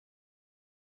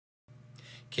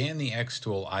Can the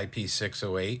XTOOL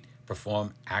IP608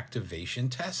 perform activation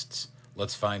tests?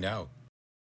 Let's find out.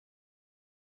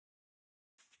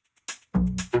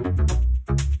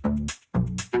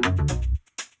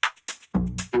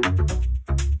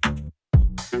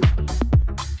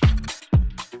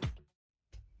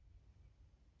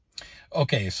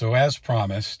 Okay, so as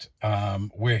promised,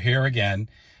 we're here again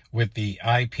with the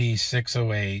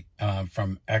IP608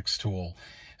 from XTOOL.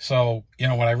 So,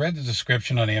 when I read the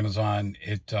description on Amazon,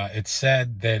 it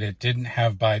said that it didn't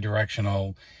have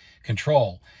bidirectional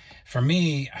control. For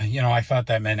me, I thought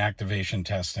that meant activation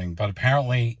testing, but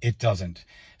apparently it doesn't.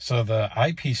 So the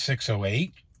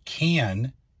IP608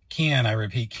 can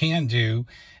do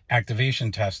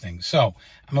activation testing. So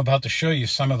I'm about to show you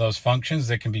some of those functions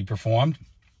that can be performed.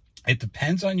 It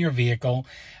depends on your vehicle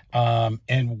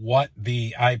and what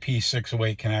the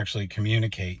IP608 can actually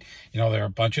communicate. There are a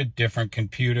bunch of different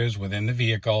computers within the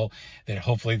vehicle that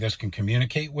hopefully this can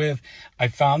communicate with. I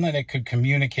found that it could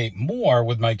communicate more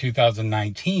with my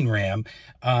 2019 Ram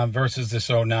versus this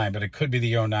 09, but it could be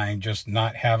the 09 just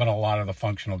not having a lot of the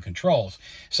functional controls.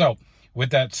 So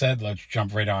with that said, let's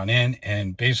jump right on in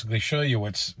and basically show you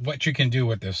what you can do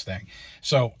with this thing.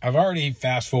 So I've already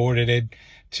fast forwarded it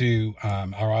to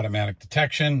our automatic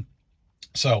detection.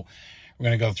 So we're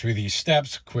going to go through these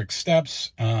steps, quick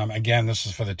steps. Again, this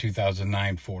is for the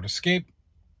 2009 Ford Escape.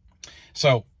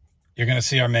 So you're going to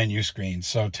see our menu screen.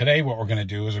 So today what we're going to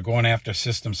do is we're going after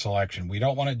system selection. We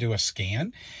don't want to do a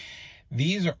scan.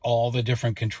 These are all the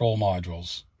different control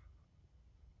modules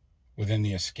within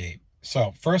the Escape.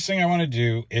 So first thing I want to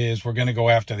do is we're going to go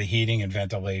after the heating and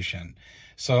ventilation.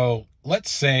 So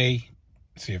let's see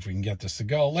if we can get this to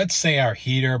go. Let's say our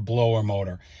heater blower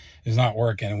motor is not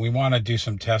working and we want to do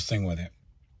some testing with it.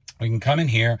 We can come in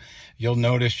here. You'll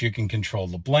notice you can control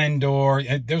the blend door.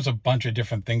 There's a bunch of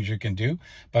different things you can do.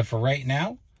 But for right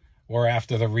now, we're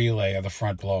after the relay of the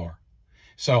front blower.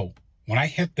 So when I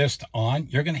hit this to on,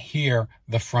 you're going to hear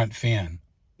the front fan.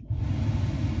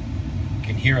 You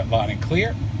can hear it loud and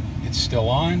clear. It's still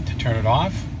on. To turn it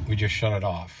off, we just shut it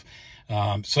off.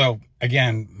 So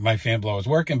again, my fan blower is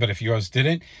working, but if yours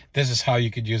didn't, this is how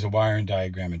you could use a wiring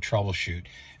diagram and troubleshoot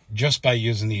just by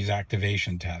using these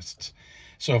activation tests.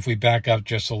 So if we back up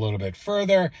just a little bit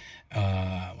further,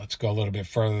 let's go a little bit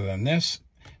further than this.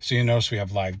 So you notice we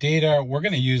have live data. We're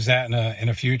going to use that in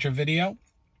a future video.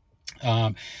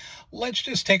 Let's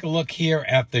just take a look here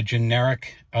at the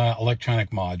generic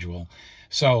electronic module.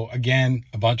 So again,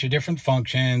 a bunch of different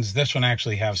functions. This one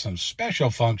actually has some special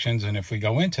functions. And if we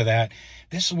go into that,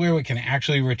 this is where we can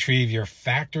actually retrieve your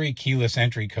factory keyless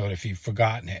entry code if you've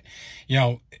forgotten it.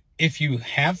 If you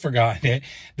have forgotten it,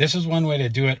 this is one way to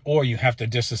do it, or you have to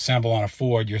disassemble on a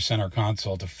Ford your center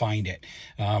console to find it.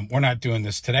 We're not doing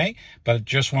this today, but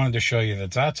just wanted to show you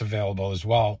that that's available as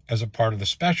well as a part of the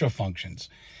special functions.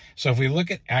 So if we look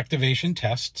at activation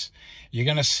tests, you're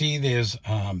going to see there's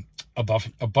a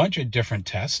bunch of different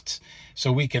tests.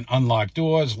 So we can unlock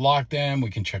doors, lock them,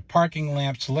 we can check parking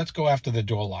lamps. So let's go after the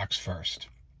door locks first.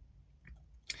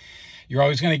 You're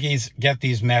always going to get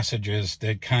these messages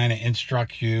that kind of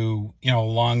instruct you,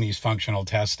 along these functional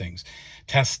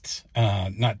tests,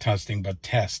 not testing, but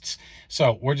tests.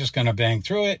 So we're just going to bang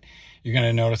through it. You're going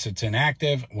to notice it's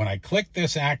inactive. When I click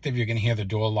this active, you're going to hear the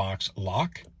door locks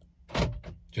lock.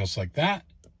 Just like that.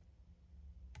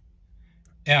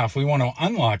 Now, if we want to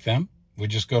unlock them, we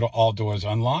just go to all doors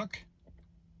unlock.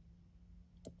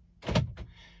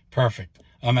 Perfect.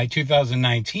 On my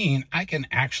 2019, I can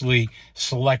actually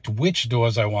select which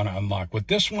doors I want to unlock. With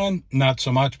this one, not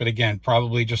so much, but again,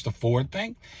 probably just a Ford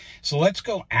thing. So let's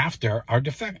go after our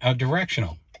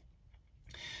directional.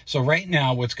 So right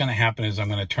now, what's going to happen is I'm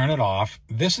going to turn it off.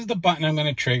 This is the button I'm going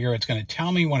to trigger. It's going to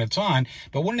tell me when it's on,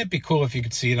 but wouldn't it be cool if you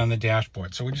could see it on the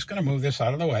dashboard? So we're just going to move this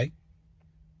out of the way.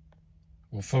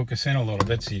 We'll focus in a little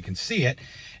bit so you can see it.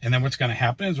 And then what's going to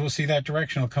happen is we'll see that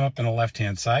directional come up on the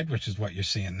left-hand side, which is what you're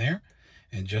seeing there.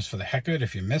 And just for the heck of it,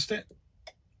 if you missed it,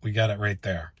 we got it right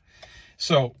there.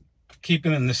 So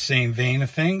keeping in the same vein of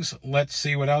things, let's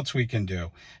see what else we can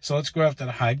do. So let's go after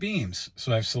the high beams.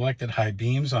 So I've selected high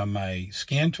beams on my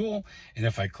scan tool. And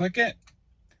if I click it,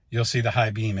 you'll see the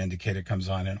high beam indicator comes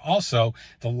on. And also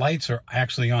the lights are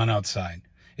actually on outside.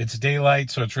 It's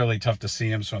daylight, so it's really tough to see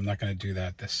them. So I'm not going to do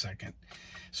that this second.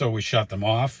 So we shut them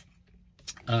off.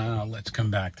 Let's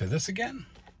come back to this again.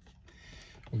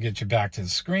 We'll get you back to the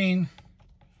screen.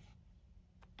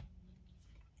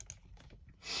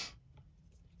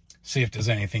 see if there's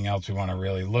anything else we want to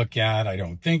really look at. I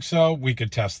don't think so. We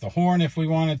could test the horn if we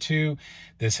wanted to.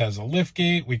 This has a lift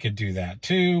gate. We could do that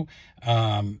too.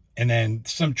 And then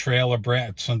some trailer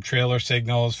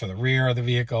signals for the rear of the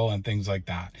vehicle and things like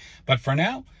that. But for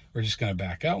now, we're just going to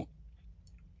back out.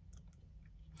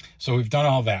 So we've done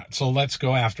all that. So let's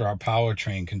go after our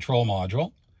powertrain control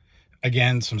module.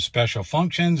 Again, some special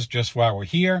functions just while we're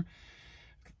here.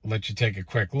 Let you take a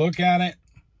quick look at it.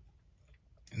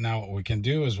 Now what we can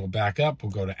do is we'll back up.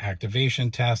 We'll go to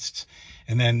activation tests.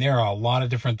 And then there are a lot of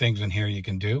different things in here you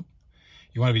can do.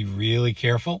 You want to be really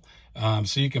careful.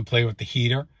 So you can play with the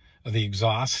heater, or the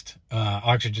exhaust,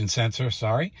 oxygen sensor,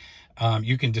 sorry.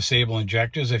 You can disable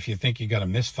injectors if you think you got a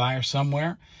misfire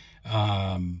somewhere.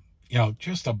 You know,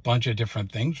 just a bunch of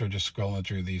different things. We're just scrolling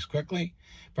through these quickly.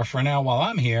 But for now, while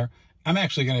I'm here, I'm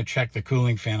actually going to check the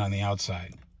cooling fan on the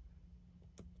outside.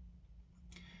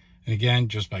 And again,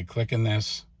 just by clicking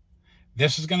this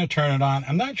is going to turn it on.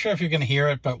 I'm not sure if you're going to hear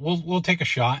it, but we'll take a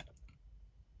shot.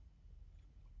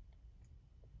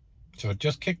 So it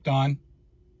just kicked on.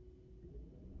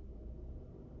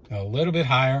 A little bit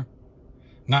higher.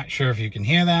 Not sure if you can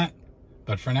hear that,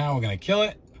 but for now, we're going to kill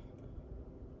it.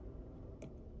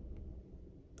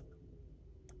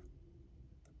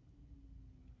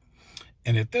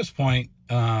 And at this point,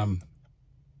 I'm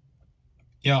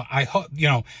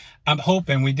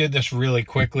hoping we did this really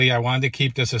quickly. I wanted to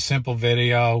keep this a simple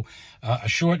video, a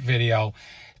short video,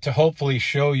 to hopefully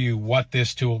show you what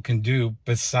this tool can do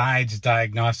besides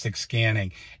diagnostic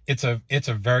scanning. It's a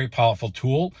very powerful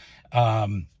tool.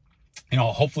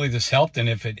 Hopefully this helped. And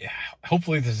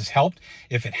hopefully this has helped.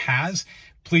 If it has,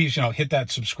 please, hit that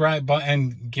subscribe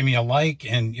button, give me a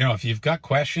like. And, if you've got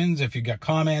questions, if you've got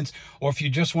comments, or if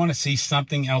you just want to see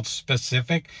something else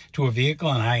specific to a vehicle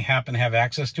and I happen to have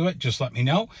access to it, just let me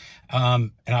know.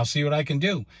 And I'll see what I can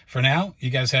do. For now,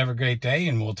 you guys have a great day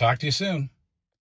and we'll talk to you soon.